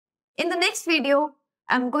In the next video,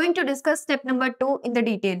 I'm going to discuss step number 2 in the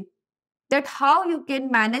detail, that how you can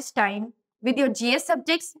manage time with your GS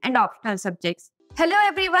subjects and optional subjects. Hello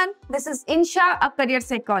everyone, this is Insha, a career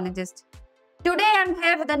psychologist. Today I'm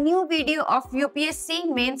here with a new video of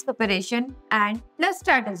UPSC mains preparation and plus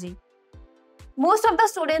strategy. Most of the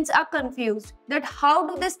students are confused that how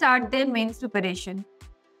do they start their mains preparation.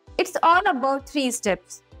 It's all about 3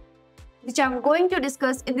 steps, which I'm going to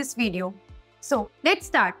discuss in this video. So let's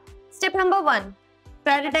start. Step number 1,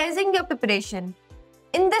 prioritizing your preparation.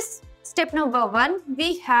 In this step number 1,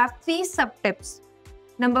 we have 3 sub-tips.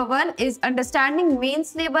 Number 1 is understanding main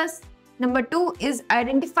syllabus. Number 2 is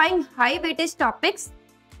identifying high weightage topics.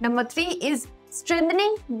 Number 3 is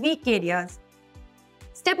strengthening weak areas.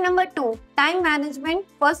 Step number 2, time management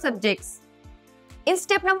for subjects. In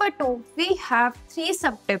step number 2, we have 3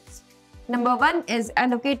 sub-tips. Number 1 is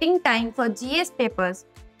allocating time for GS papers.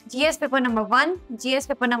 GS paper number 1, GS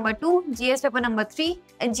paper number 2, GS paper number 3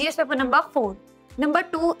 and GS paper number 4. Number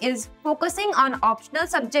 2 is focusing on optional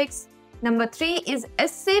subjects. Number 3 is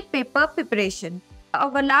essay paper preparation.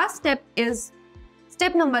 Our last step is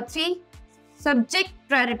step number 3, subject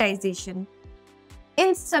prioritization.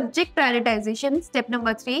 In subject prioritization, step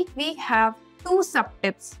number 3, we have 2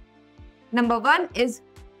 sub-tips. Number 1 is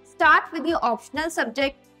start with your optional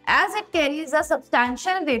subject as it carries a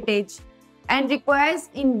substantial weightage and requires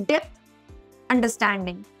in-depth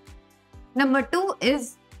understanding. Number 2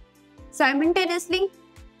 is simultaneously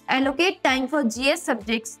allocate time for GS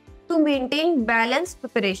subjects to maintain balanced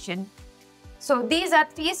preparation. So these are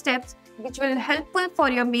 3 steps which will helpful for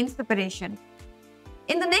your mains preparation.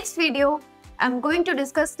 In the next video, I'm going to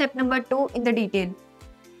discuss step number 2 in the detail,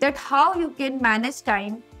 that how you can manage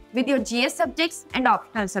time with your GS subjects and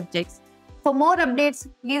optional subjects. For more updates,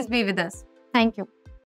 please be with us. Thank you.